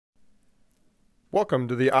Welcome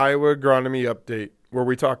to the Iowa Agronomy Update, where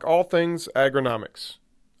we talk all things agronomics.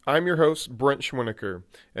 I'm your host, Brent Schwinnaker,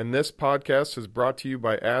 and this podcast is brought to you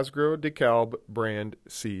by Asgrow DeKalb brand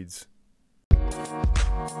seeds.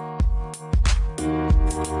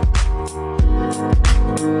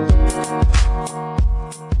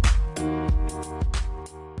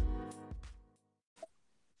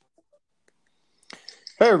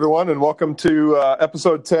 Hey everyone, and welcome to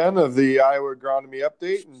episode 10 of the Iowa Agronomy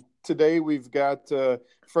Update. And today we've got a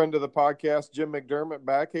friend of the podcast, Jim McDermott,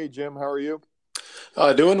 back. Hey Jim, how are you?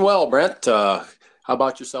 Doing well, Brent. How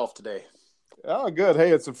about yourself today? Oh, good.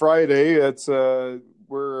 Hey, it's a Friday.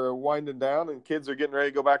 We're winding down, and kids are getting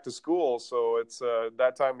ready to go back to school. So it's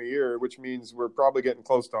that time of year, which means we're probably getting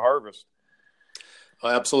close to harvest.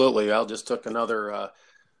 Absolutely. I just took another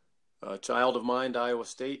child of mine to Iowa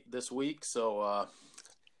State this week, so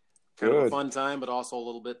kind of a fun time, but also a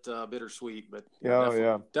little bit bittersweet. But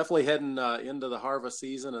definitely heading into the harvest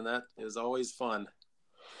season, and that is always fun.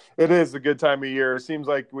 It is a good time of year. It seems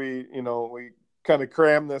like we kind of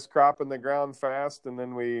cram this crop in the ground fast, and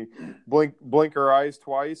then we blink our eyes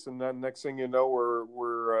twice, and then next thing you know,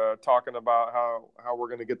 we're talking about how we're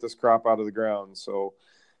going to get this crop out of the ground. So,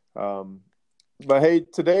 but hey,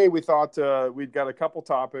 today we thought we'd got a couple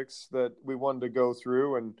topics that we wanted to go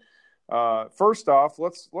through, and first off,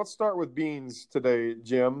 let's start with beans today,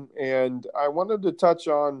 Jim. And I wanted to touch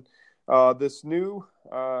on this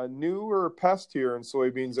newer pest here in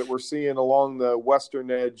soybeans that we're seeing along the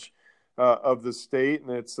western edge of the state,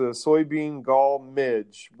 and it's a soybean gall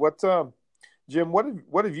midge. Jim,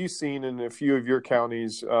 what have you seen in a few of your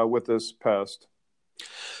counties with this pest?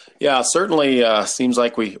 Yeah, certainly seems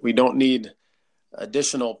like we don't need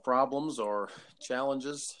additional problems or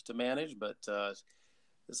challenges to manage, but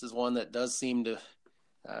this is one that does seem to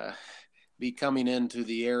be coming into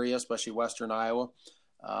the area, especially western Iowa.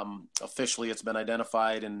 Officially, it's been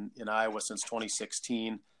identified in Iowa since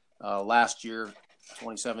 2016. Last year,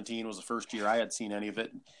 2017, was the first year I had seen any of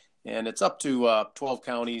it. And it's up to 12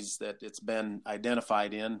 counties that it's been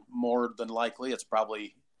identified in. More than likely, it's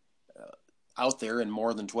probably out there in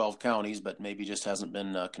more than 12 counties, but maybe just hasn't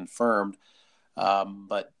been confirmed.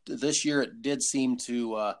 But this year, it did seem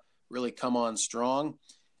to really come on strong.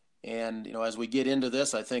 And, as we get into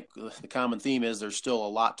this, I think the common theme is there's still a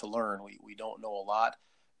lot to learn. We don't know a lot.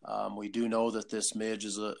 We do know that this midge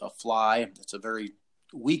is a fly. It's a very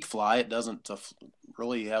weak fly. It doesn't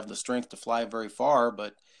really have the strength to fly very far,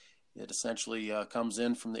 but it essentially comes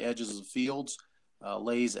in from the edges of the fields,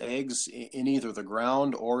 lays eggs in either the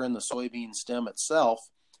ground or in the soybean stem itself.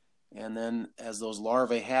 And then as those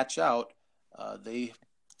larvae hatch out, they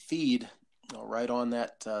feed right on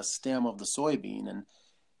that stem of the soybean. And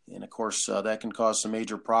of course, that can cause some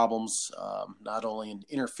major problems, not only in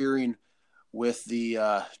interfering with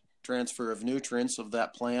the transfer of nutrients of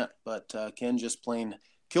that plant, but can just plain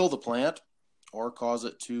kill the plant or cause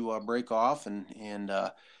it to break off and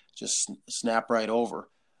just snap right over.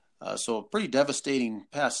 So a pretty devastating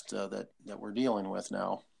pest that we're dealing with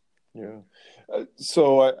now. Yeah.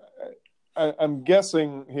 So I'm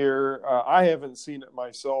guessing here, I haven't seen it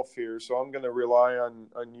myself here, so I'm going to rely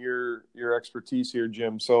on your expertise here,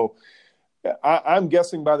 Jim. So I'm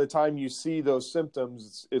guessing by the time you see those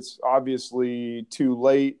symptoms, it's obviously too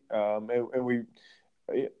late, and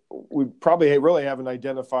we probably really haven't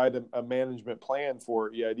identified a management plan for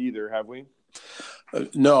it yet either, have we?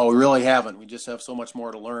 No, we really haven't. We just have so much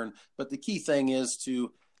more to learn. But the key thing is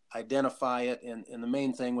to identify it, and the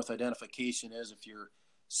main thing with identification is if you're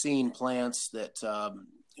seeing plants that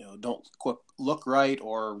don't look right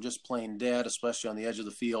or just plain dead, especially on the edge of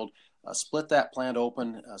the field, split that plant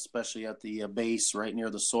open, especially at the base right near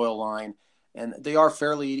the soil line. And they are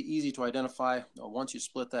fairly easy to identify. Once you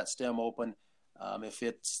split that stem open, if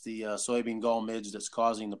it's the soybean gall midge that's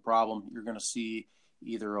causing the problem, you're going to see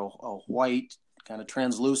either a white, kind of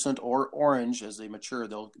translucent, or orange. As they mature,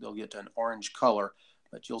 they'll get to an orange color,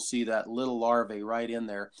 but you'll see that little larvae right in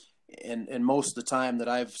there. And most of the time that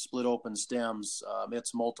I've split open stems,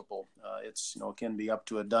 it's multiple. It can be up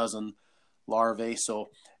to a dozen larvae. So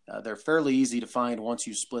they're fairly easy to find once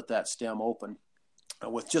you split that stem open.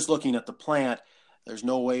 With just looking at the plant, there's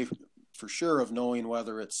no way for sure of knowing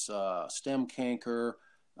whether it's stem canker,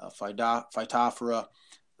 Phytophthora.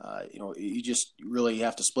 You just really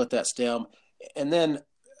have to split that stem. And then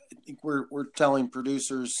I think we're telling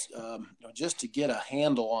producers just to get a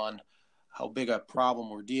handle on how big a problem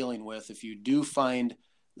we're dealing with. If you do find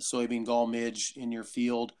the soybean gall midge in your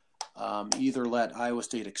field, either let Iowa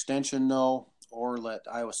State Extension know or let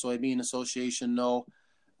Iowa Soybean Association know.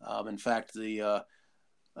 In fact, the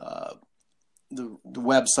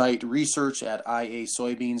website research at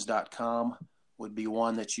iasoybeans.com would be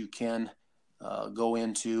one that you can go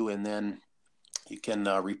into, and then you can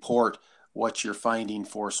report what you're finding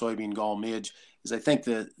for soybean gall midge. Is I think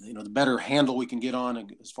that the better handle we can get on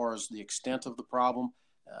as far as the extent of the problem,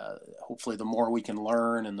 hopefully the more we can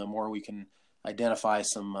learn and the more we can identify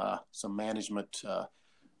some management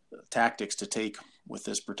tactics to take with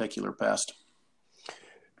this particular pest.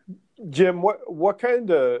 Jim, what kind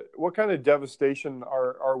of devastation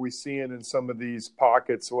are we seeing in some of these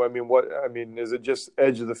pockets? So, is it just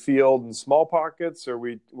edge of the field and small pockets? Or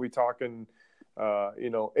we talking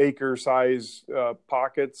acre size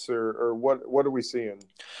pockets, or what are we seeing?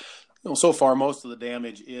 So far, most of the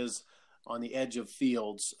damage is on the edge of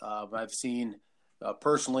fields. I've seen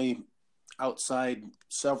personally outside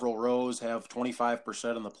several rows have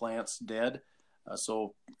 25% of the plants dead.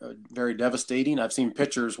 So very devastating. I've seen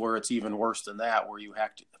pictures where it's even worse than that, where you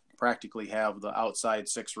have to practically have the outside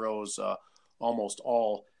 6 rows almost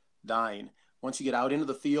all dying. Once you get out into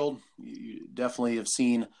the field, you definitely have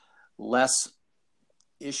seen less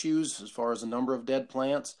issues as far as the number of dead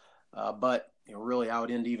plants. But really out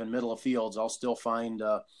into even middle of fields, I'll still find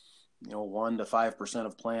 1 to 5%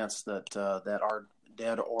 of plants that are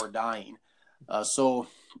dead or dying. So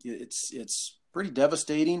it's pretty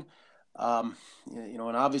devastating. And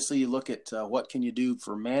obviously you look at what can you do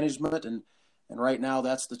for management, and right now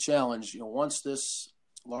that's the challenge. Once this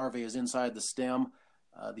larvae is inside the stem,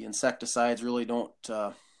 the insecticides really don't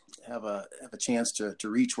have a chance to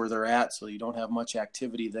reach where they're at, so you don't have much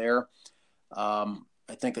activity there.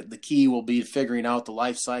 I think the key will be figuring out the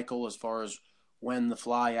life cycle as far as when the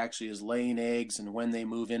fly actually is laying eggs and when they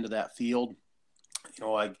move into that field.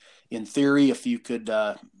 In theory, if you could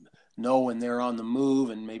know when they're on the move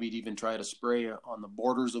and maybe even try to spray on the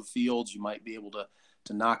borders of fields, you might be able to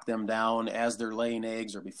knock them down as they're laying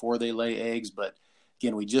eggs or before they lay eggs. But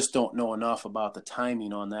again, we just don't know enough about the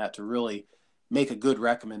timing on that to really make a good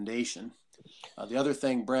recommendation. The other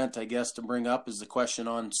thing, Brent, I guess to bring up is the question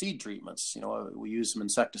on seed treatments. We use some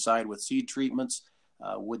insecticide with seed treatments.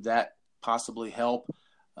 Would that possibly help?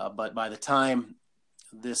 But by the time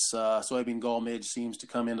this soybean gall midge seems to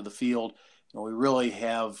come into the field, we really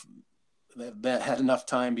have had enough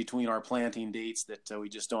time between our planting dates that we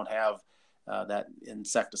just don't have that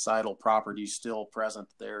insecticidal property still present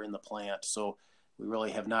there in the plant. So we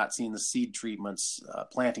really have not seen the seed treatments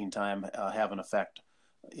planting time have an effect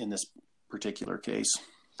in this particular case.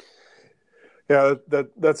 Yeah,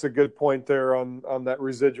 that's a good point there on that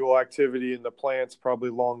residual activity in the plant's probably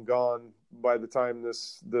long gone by the time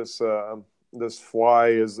this fly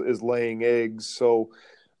is laying eggs. So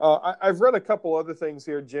I've read a couple other things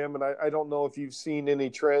here, Jim, and I don't know if you've seen any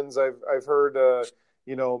trends. I've heard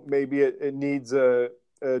maybe it needs a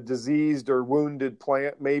diseased or wounded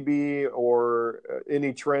plant, maybe, or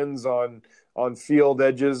any trends on field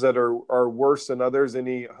edges that are worse than others.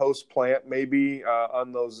 Any host plant maybe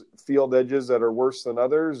on those field edges that are worse than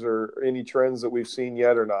others, or any trends that we've seen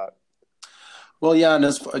yet or not? Well, yeah, and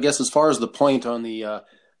I guess as far as the point on the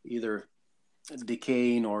either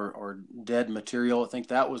decaying or dead material, I think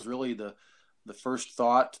that was really the first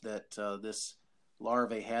thought, that this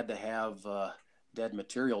larvae had to have dead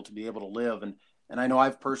material to be able to live. And I know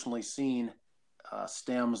I've personally seen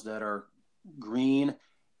stems that are green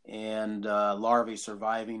and larvae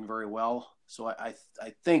surviving very well. So I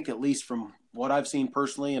think, at least from what I've seen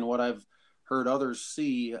personally and what I've heard others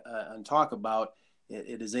see and talk about,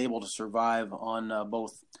 it is able to survive on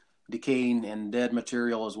both decaying and dead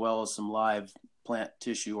material as well as some live plant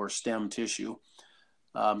tissue or stem tissue.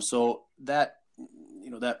 So that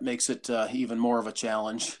makes it even more of a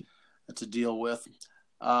challenge to deal with.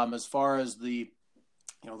 As far as the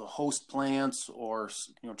host plants, or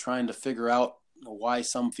trying to figure out why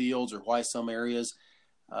some fields or why some areas,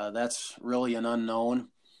 that's really an unknown.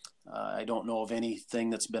 I don't know of anything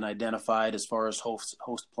that's been identified as far as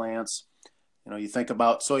host plants. You think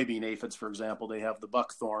about soybean aphids, for example. They have the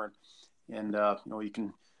buckthorn, and you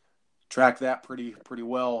can track that pretty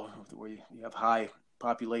well, where you have high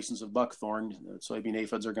populations of buckthorn. Soybean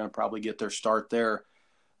aphids are going to probably get their start there.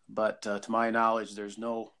 But to my knowledge, there's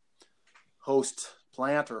no host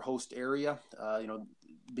plant or host area.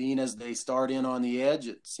 Being as they start in on the edge,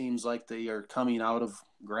 it seems like they are coming out of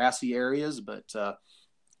grassy areas. But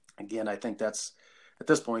again, I think that's at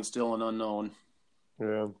this point still an unknown.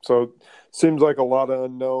 Yeah, so it seems like a lot of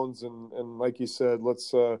unknowns, and like you said,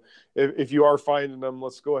 let's if you are finding them,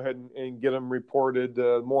 let's go ahead and get them reported.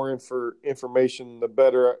 More information, the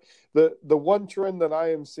better. The one trend that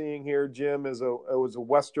I am seeing here, Jim, it was a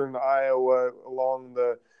Western Iowa along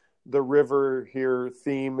the river here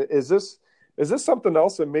theme. Is this something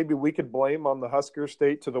else that maybe we could blame on the Husker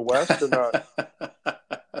State to the west or not?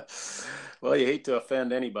 Well, you hate to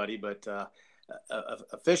offend anybody, but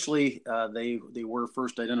officially they were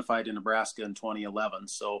first identified in Nebraska in 2011.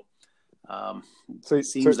 So it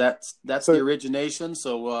seems that's the origination.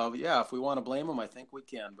 So yeah, if we want to blame them, I think we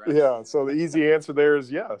can, Brent. Yeah. So the easy answer there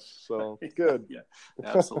is yes. So good. Yeah,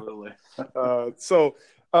 absolutely.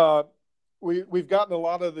 We've gotten a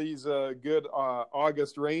lot of these good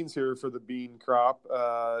August rains here for the bean crop,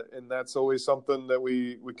 and that's always something that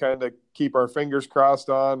we kind of keep our fingers crossed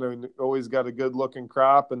on, and always got a good looking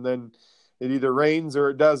crop. And then it either rains or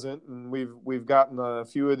it doesn't, and we've gotten a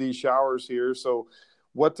few of these showers here. So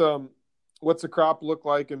what's the crop look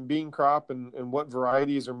like in bean crop, and what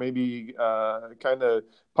varieties are maybe kind of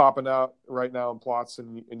popping out right now in plots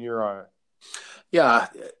in your eye? Yeah,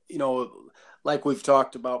 like we've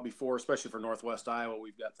talked about before, especially for Northwest Iowa,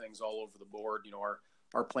 we've got things all over the board.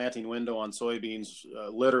 Our planting window on soybeans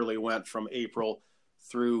literally went from April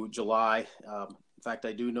through July. In fact,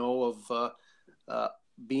 I do know of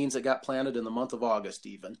beans that got planted in the month of August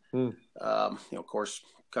even. Of course,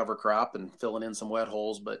 cover crop and filling in some wet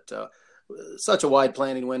holes, but such a wide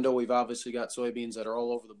planting window. We've obviously got soybeans that are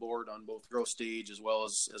all over the board on both growth stage as well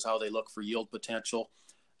as how they look for yield potential.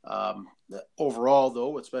 Overall,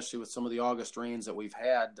 though, especially with some of the August rains that we've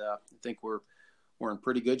had, I think we're in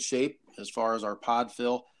pretty good shape as far as our pod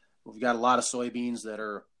fill. We've got a lot of soybeans that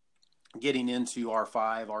are getting into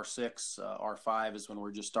R5, R6. R5 is when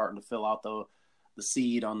we're just starting to fill out the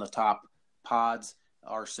seed on the top pods.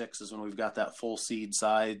 R6 is when we've got that full seed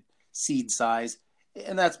size,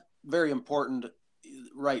 and that's very important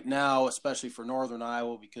right now, especially for northern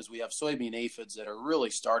Iowa, because we have soybean aphids that are really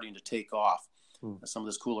starting to take off. Some of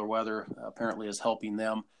this cooler weather apparently is helping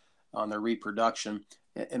them on their reproduction.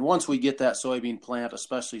 And once we get that soybean plant,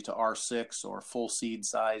 especially to R6 or full seed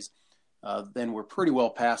size, then we're pretty well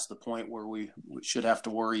past the point where we should have to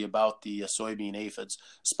worry about the soybean aphids,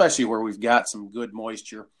 especially where we've got some good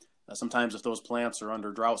moisture. Sometimes if those plants are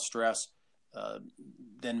under drought stress,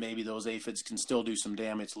 then maybe those aphids can still do some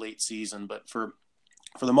damage late season. But for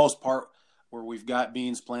the most part, where we've got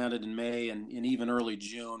beans planted in May and even early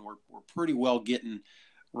June, we're pretty well getting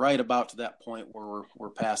right about to that point where we're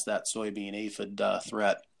past that soybean aphid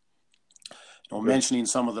threat. Mentioning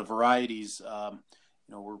some of the varieties,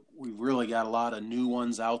 we've really got a lot of new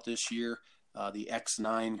ones out this year. The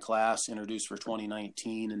X9 class introduced for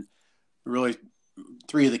 2019, and really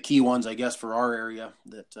three of the key ones, I guess, for our area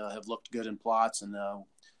that have looked good in plots, and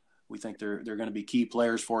we think they're going to be key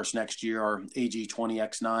players for us next year are AG20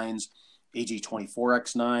 X9s, AG24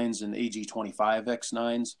 X9s, and AG25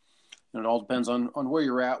 X9s. And it all depends on where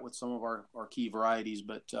you're at with some of our key varieties,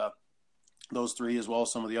 but those three, as well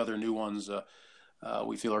as some of the other new ones,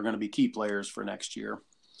 we feel are going to be key players for next year.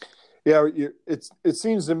 Yeah, it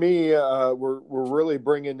seems to me we're really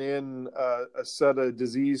bringing in a set of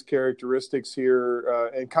disease characteristics here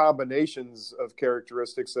and combinations of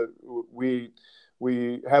characteristics that we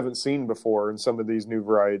haven't seen before in some of these new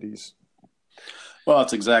varieties. Well,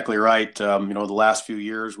 that's exactly right. The last few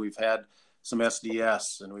years we've had some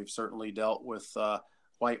SDS, and we've certainly dealt with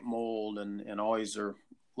white mold, and always are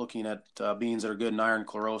looking at beans that are good in iron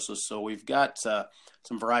chlorosis. So we've got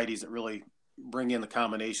some varieties that really bring in the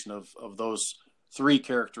combination of those three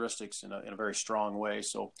characteristics in a very strong way.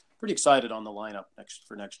 So pretty excited on the lineup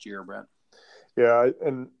for next year, Brent. Yeah,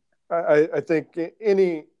 and I think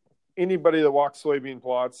anybody that walks soybean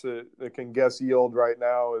plots that can guess yield right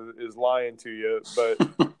now is lying to you.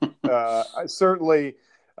 But I certainly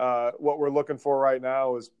what we're looking for right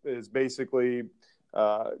now is basically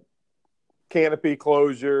canopy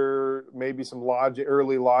closure, maybe some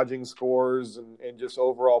early lodging scores, and just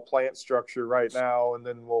overall plant structure right now. And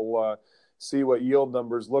then we'll see what yield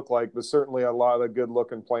numbers look like. But certainly a lot of good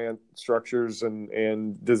looking plant structures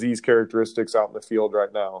and disease characteristics out in the field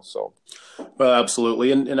right now. So, well,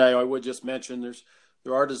 absolutely. And I would just mention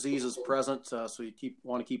there are diseases present, so you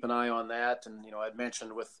want to keep an eye on that. And I'd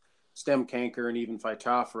mentioned with stem canker and even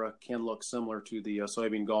Phytophthora can look similar to the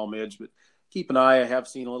soybean gall midge, but keep an eye. I have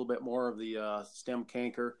seen a little bit more of the stem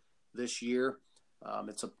canker this year.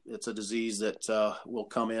 It's a disease that will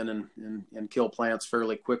come in and kill plants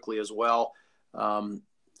fairly quickly as well.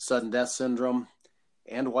 Sudden death syndrome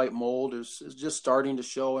and white mold is just starting to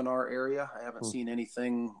show in our area. I haven't seen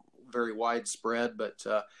anything very widespread, but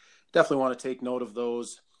definitely want to take note of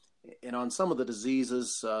those. And on some of the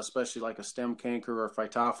diseases, especially like a stem canker or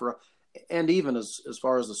Phytophthora, and even as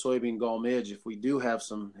far as the soybean gall midge, if we do have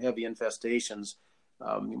some heavy infestations,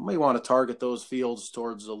 you may want to target those fields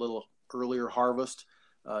towards a little earlier harvest,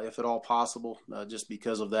 if at all possible, just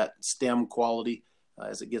because of that stem quality.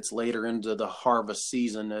 As it gets later into the harvest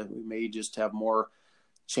season, we may just have more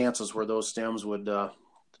chances where those stems would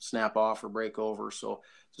snap off or break over. So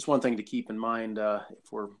just one thing to keep in mind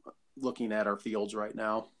if we're looking at our fields right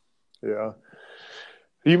now. Yeah.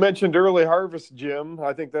 You mentioned early harvest, Jim.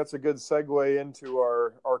 I think that's a good segue into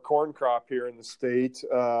our corn crop here in the state.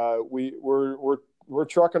 We're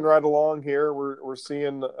trucking right along here. We're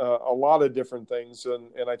seeing a lot of different things,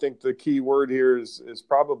 and I think the key word here is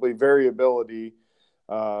probably variability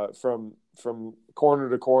from corner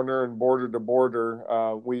to corner and border to border.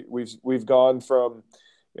 We've gone from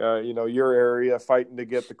your area fighting to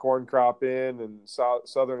get the corn crop in, and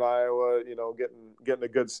southern Iowa, getting a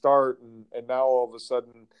good start, and now all of a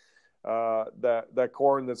sudden, that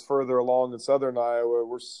corn that's further along in southern Iowa,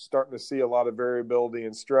 we're starting to see a lot of variability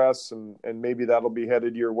and stress, and maybe that'll be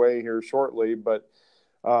headed your way here shortly. But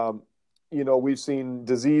we've seen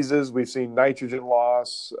diseases, we've seen nitrogen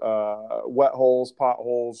loss, wet holes,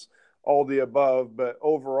 potholes, all the above. But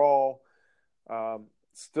overall,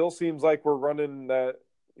 still seems like we're running that.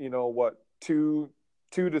 200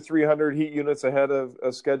 to 300 heat units ahead of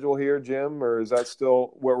a schedule here, Jim, or is that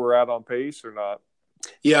still where we're at on pace or not?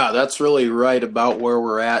 Yeah, that's really right about where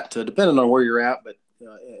we're at, depending on where you're at, but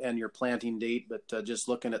and your planting date. But just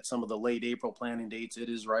looking at some of the late April planting dates, it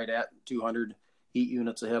is right at 200 heat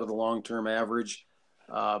units ahead of the long-term average.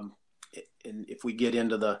 And if we get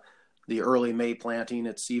into the early May planting,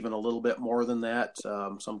 it's even a little bit more than that.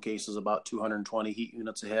 Some cases about 220 heat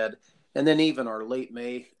units ahead. And then even our late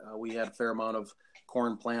May, we had a fair amount of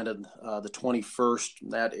corn planted the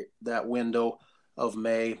 21st, that window of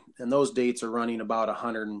May. And those dates are running about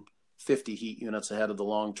 150 heat units ahead of the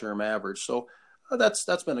long-term average. So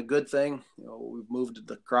that's been a good thing. We've moved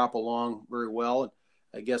the crop along very well.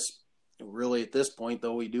 I guess really at this point,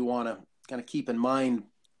 though, we do want to kind of keep in mind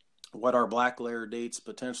what our black layer dates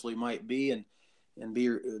potentially might be and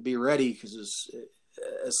be ready, because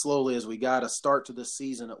as slowly as we got a start to this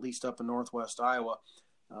season, at least up in Northwest Iowa,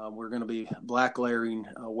 we're going to be black layering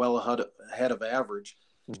well ahead of average.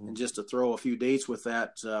 Mm-hmm. And just to throw a few dates with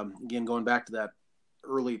that, again, going back to that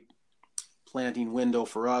early planting window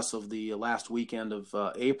for us of the last weekend of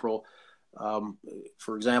April,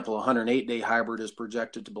 for example, a 108-day hybrid is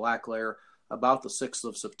projected to black layer about the 6th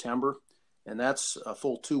of September, and that's a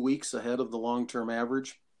full 2 weeks ahead of the long-term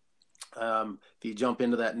average. If you jump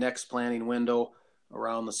into that next planting window,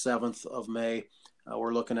 around the 7th of May,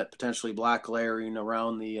 we're looking at potentially black layering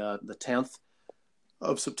around the 10th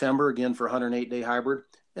of September, again for 108-day hybrid.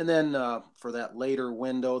 And then for that later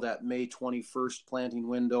window, that May 21st planting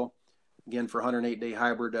window, again for 108-day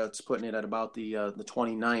hybrid, it's putting it at about the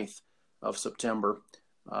 29th of September.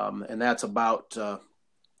 And that's about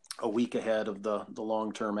a week ahead of the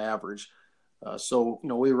long-term average. So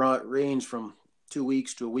we range from 2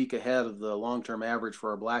 weeks to a week ahead of the long-term average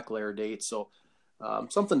for our black layer date. So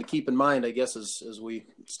something to keep in mind, I guess, as we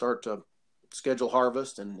start to schedule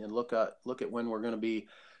harvest and look at when we're going to be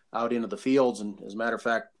out into the fields. And as a matter of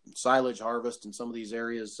fact, silage harvest in some of these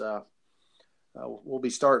areas, we'll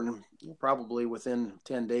be starting probably within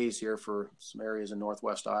 10 days here for some areas in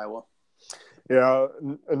Northwest Iowa. Yeah,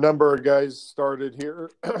 a number of guys started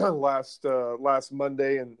here last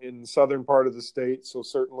Monday in the southern part of the state. So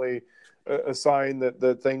certainly a sign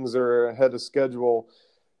that things are ahead of schedule.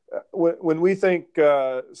 When we think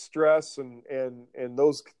stress and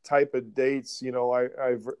those type of dates,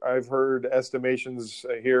 I've heard estimations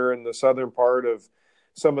here in the southern part of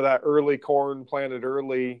some of that early corn planted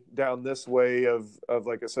early down this way of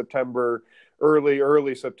like a September,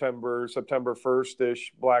 early September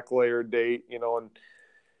 1st-ish black layer date, and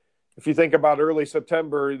if you think about early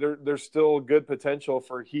September, there's still good potential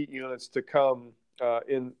for heat units to come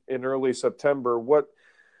in early September.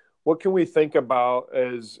 What can we think about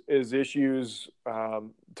as issues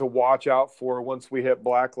to watch out for once we hit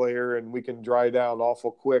black layer and we can dry down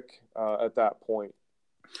awful quick at that point?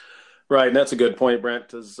 Right, and that's a good point, Brent,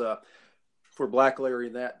 because for black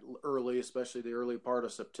layering that early, especially the early part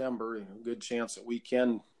of September, a good chance that we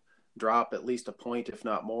can drop at least a point, if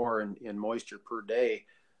not more, in moisture per day.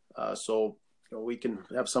 So we can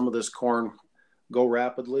have some of this corn go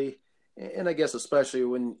rapidly. And I guess especially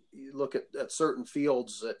when you look at certain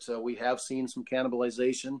fields that we have seen some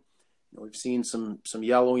cannibalization. We've seen some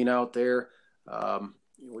yellowing out there.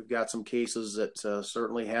 We've got some cases that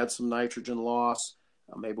certainly had some nitrogen loss.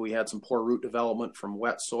 Maybe we had some poor root development from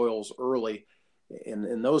wet soils early.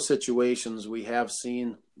 In those situations, we have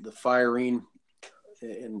seen the firing.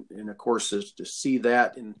 And of course, to see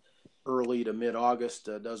that in early to mid-August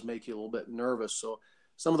does make you a little bit nervous. So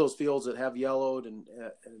some of those fields that have yellowed and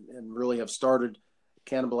really have started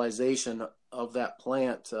cannibalization of that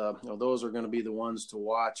plant, those are going to be the ones to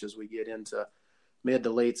watch as we get into mid to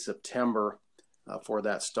late September for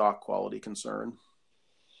that stock quality concern.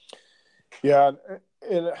 Yeah,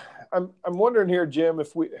 and I'm wondering here, Jim,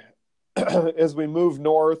 if we as we move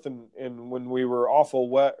north and when we were awful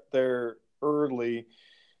wet there early,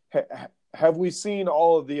 have we seen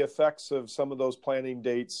all of the effects of some of those planting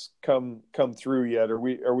dates come through yet?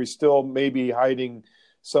 Are we still maybe hiding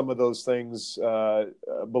some of those things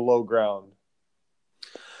below ground?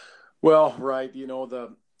 Well, right.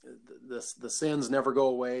 The sins never go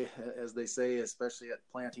away, as they say, especially at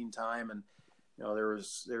planting time. And there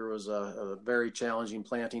was a very challenging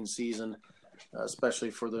planting season,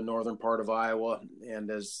 especially for the northern part of Iowa. And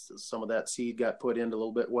as some of that seed got put into a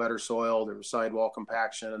little bit wetter soil, there was sidewall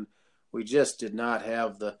compaction, and we just did not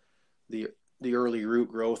have the early root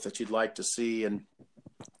growth that you'd like to see. And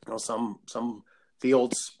some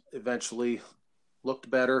fields eventually looked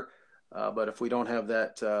better, but if we don't have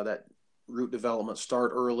that root development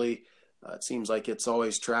start early, it seems like it's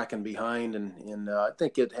always tracking behind. And I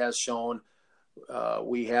think it has shown.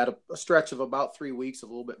 We had a stretch of about 3 weeks of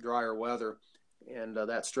a little bit drier weather, and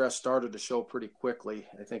that stress started to show pretty quickly.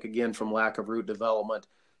 I think, again, from lack of root development,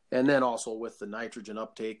 and then also with the nitrogen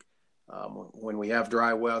uptake. When we have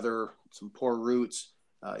dry weather, some poor roots,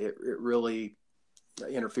 it really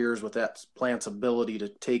interferes with that plant's ability to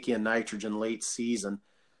take in nitrogen late season.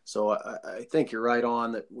 So I think you're right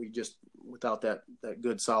on that. We just, without that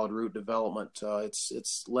good solid root development,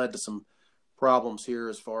 it's led to some problems here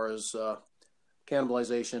as far as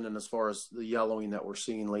cannibalization and as far as the yellowing that we're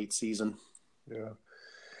seeing late season.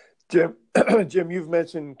 Yeah. Jim, you've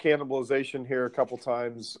mentioned cannibalization here a couple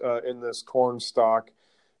times in this corn stalk.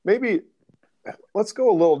 Maybe let's go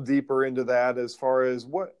a little deeper into that as far as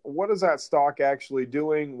what is that stalk actually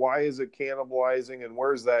doing? Why is it cannibalizing, and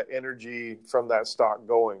where's that energy from that stalk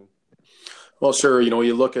going? Well, sure.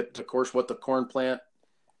 You look at, of course, what the corn plant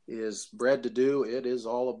is bred to do. It is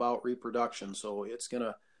all about reproduction. So it's going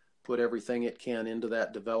to put everything it can into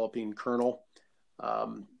that developing kernel.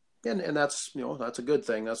 And that's a good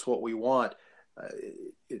thing. That's what we want.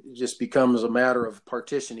 It just becomes a matter of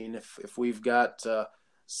partitioning. If we've got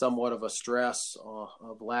somewhat of a stress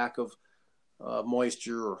of lack of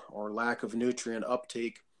moisture or lack of nutrient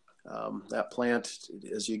uptake, that plant,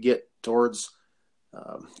 as you get towards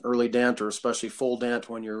early dent, or especially full dent,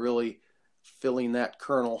 when you're really filling that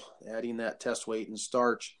kernel, adding that test weight and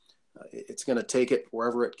starch, it's going to take it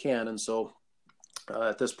wherever it can. And so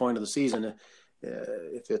at this point of the season,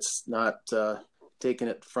 if it's not taking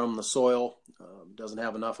it from the soil, doesn't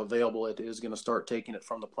have enough available, it is going to start taking it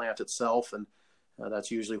from the plant itself. And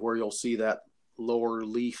that's usually where you'll see that lower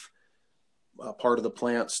leaf part of the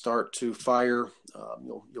plant start to fire.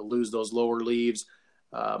 You'll lose those lower leaves,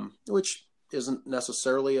 which isn't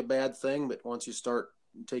necessarily a bad thing. But once you start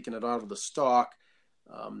taking it out of the stalk,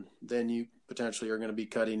 then you potentially are going to be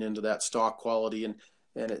cutting into that stalk quality, and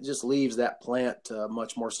it just leaves that plant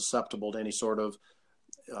much more susceptible to any sort of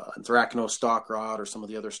anthracnose stalk rot or some of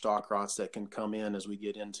the other stalk rots that can come in as we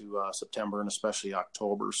get into September and especially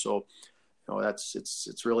October. So,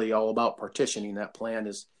 it's really all about partitioning. That plant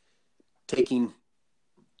is taking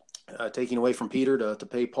away from Peter to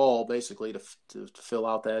pay Paul, basically, to fill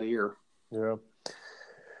out that ear. Yeah.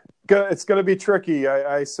 It's going to be tricky.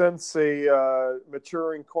 I sense a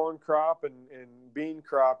maturing corn crop and bean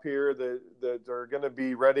crop here that are going to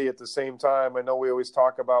be ready at the same time. I know we always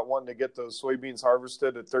talk about wanting to get those soybeans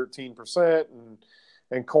harvested at 13%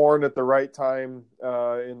 and corn at the right time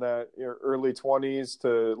in that early 20s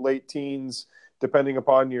to late teens, depending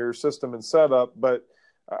upon your system and setup. But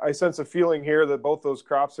I sense a feeling here that both those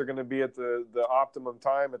crops are going to be at the optimum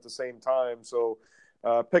time at the same time. So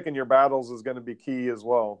picking your battles is going to be key as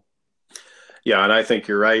well. Yeah, and I think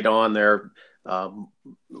you're right on there.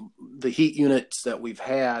 The heat units that we've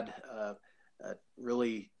had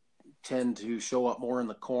really tend to show up more in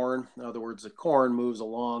the corn. In other words, the corn moves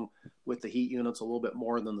along with the heat units a little bit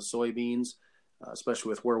more than the soybeans, especially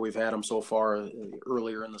with where we've had them so far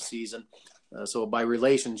earlier in the season. So by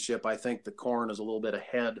relationship, I think the corn is a little bit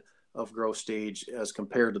ahead of growth stage as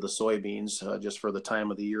compared to the soybeans, just for the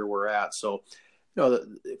time of the year we're at. So,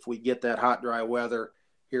 if we get that hot, dry weather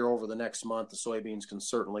here over the next month, the soybeans can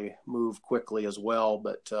certainly move quickly as well.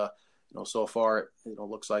 But, so far, it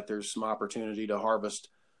looks like there's some opportunity to harvest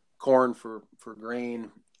corn for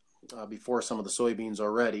grain before some of the soybeans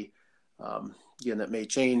are ready. Again, that may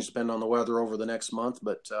change depending on the weather over the next month,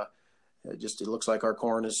 but it looks like our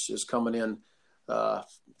corn is coming in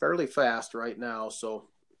fairly fast right now. So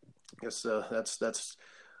I guess that's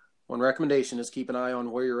one recommendation, is keep an eye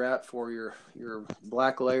on where you're at for your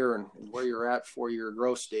black layer and where you're at for your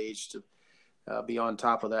growth stage to be on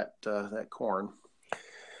top of that corn.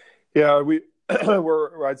 Yeah,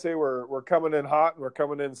 I'd say we're coming in hot and we're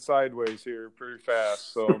coming in sideways here pretty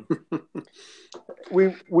fast. So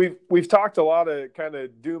we've talked a lot of kind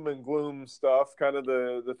of doom and gloom stuff, kind of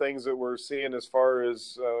the things that we're seeing as far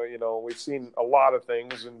as we've seen a lot of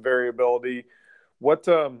things and variability. What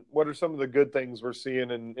are some of the good things we're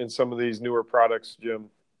seeing in some of these newer products, Jim?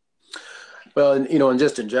 Well, and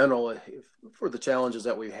just in general, for the challenges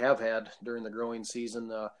that we have had during the growing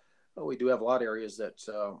season, we do have a lot of areas that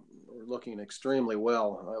are looking extremely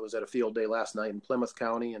well. I was at a field day last night in Plymouth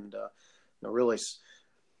County, and really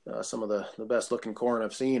some of the best looking corn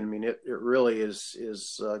I've seen. I mean, it really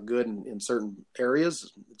is good in certain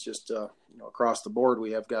areas. It's just across the board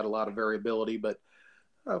we have got a lot of variability, but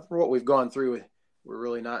for what we've gone through, we're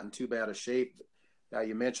really not in too bad a shape.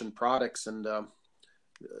 You mentioned products, and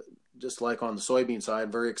just like on the soybean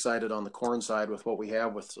side, very excited on the corn side with what we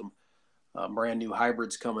have with some brand new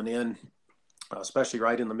hybrids coming in, especially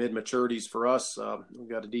right in the mid maturities for us. We've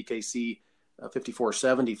got a DKC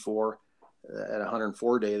 5474 at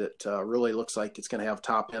 104 day that really looks like it's going to have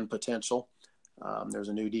top end potential. There's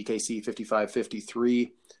a new DKC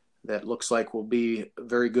 5553 that looks like will be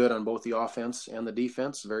very good on both the offense and the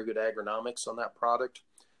defense. Very good agronomics on that product.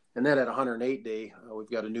 And then at 108 day,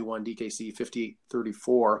 we've got a new one, DKC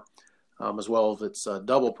 5834, as well as its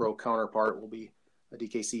double pro counterpart will be a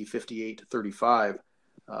DKC 5835.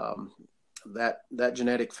 That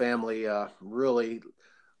genetic family really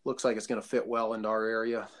looks like it's going to fit well into our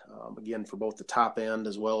area, again, for both the top end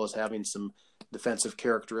as well as having some defensive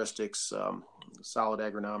characteristics, solid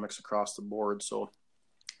agronomics across the board. So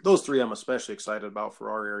those three I'm especially excited about for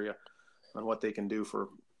our area and what they can do for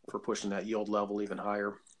pushing that yield level even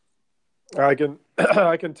higher. I can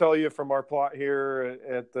tell you from our plot here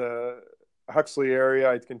at the Huxley area,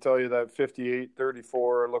 I can tell you that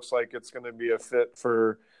 5834 looks like it's going to be a fit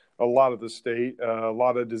for a lot of the state. A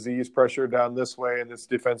lot of disease pressure down this way, and its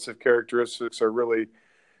defensive characteristics are really,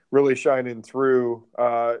 really shining through.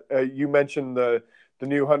 You mentioned the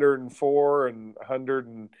new 104 and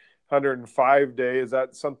 105 day. Is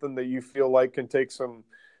that something that you feel like can take some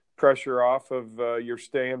pressure off of your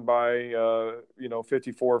standby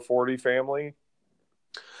 5440 family?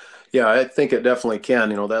 Yeah, I think it definitely can.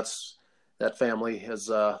 That family has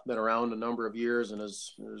been around a number of years, and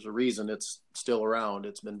there's a reason it's still around.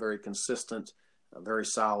 It's been very consistent, very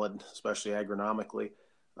solid, especially agronomically.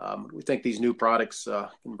 We think these new products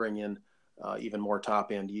can bring in even more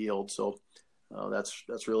top end yield. So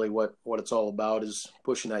that's really what it's all about, is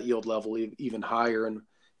pushing that yield level even higher. And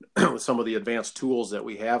with some of the advanced tools that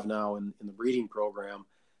we have now in the breeding program,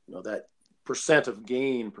 that percent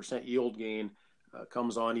yield gain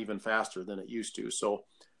comes on even faster than it used to. So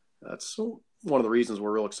that's one of the reasons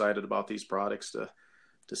we're real excited about these products, to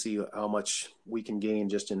see how much we can gain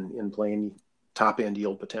just in plain top end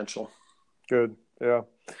yield potential. Good. Yeah.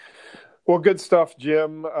 Well, good stuff,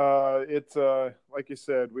 Jim. It's like you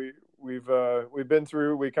said, we've been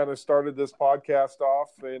through. We kind of started this podcast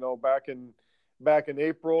off, back in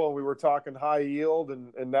April, and we were talking high yield,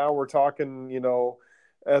 and now we're talking,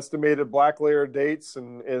 estimated black layer dates,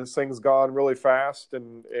 and things gone really fast,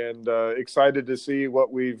 and excited to see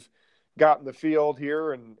what we've got in the field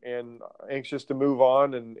here, and anxious to move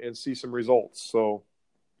on and see some results. So,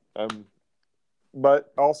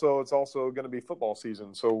 but also it's also going to be football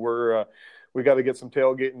season, so we got to get some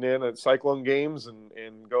tailgating in at Cyclone games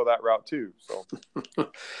and go that route too. So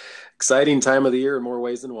exciting time of the year in more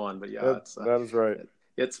ways than one. But yeah, that is right.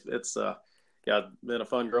 It's been a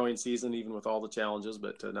fun growing season, even with all the challenges.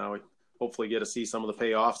 But now we hopefully get to see some of the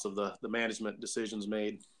payoffs of the management decisions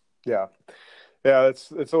made. Yeah,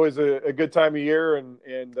 it's always a good time of year,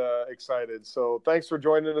 and excited. So thanks for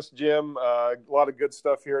joining us, Jim. A lot of good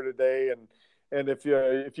stuff here today, and if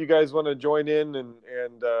you guys want to join in and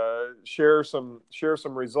share some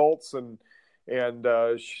results and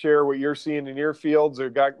share what you're seeing in your fields, or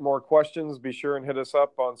got more questions, be sure and hit us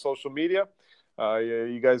up on social media.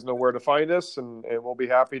 You guys know where to find us, and we'll be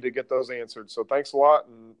happy to get those answered. So thanks a lot,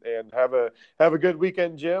 and have a good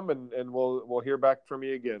weekend, Jim, and we'll hear back from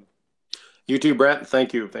you again. You too, Brett.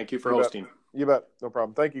 Thank you for hosting. You bet. No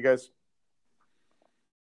problem. Thank you, guys.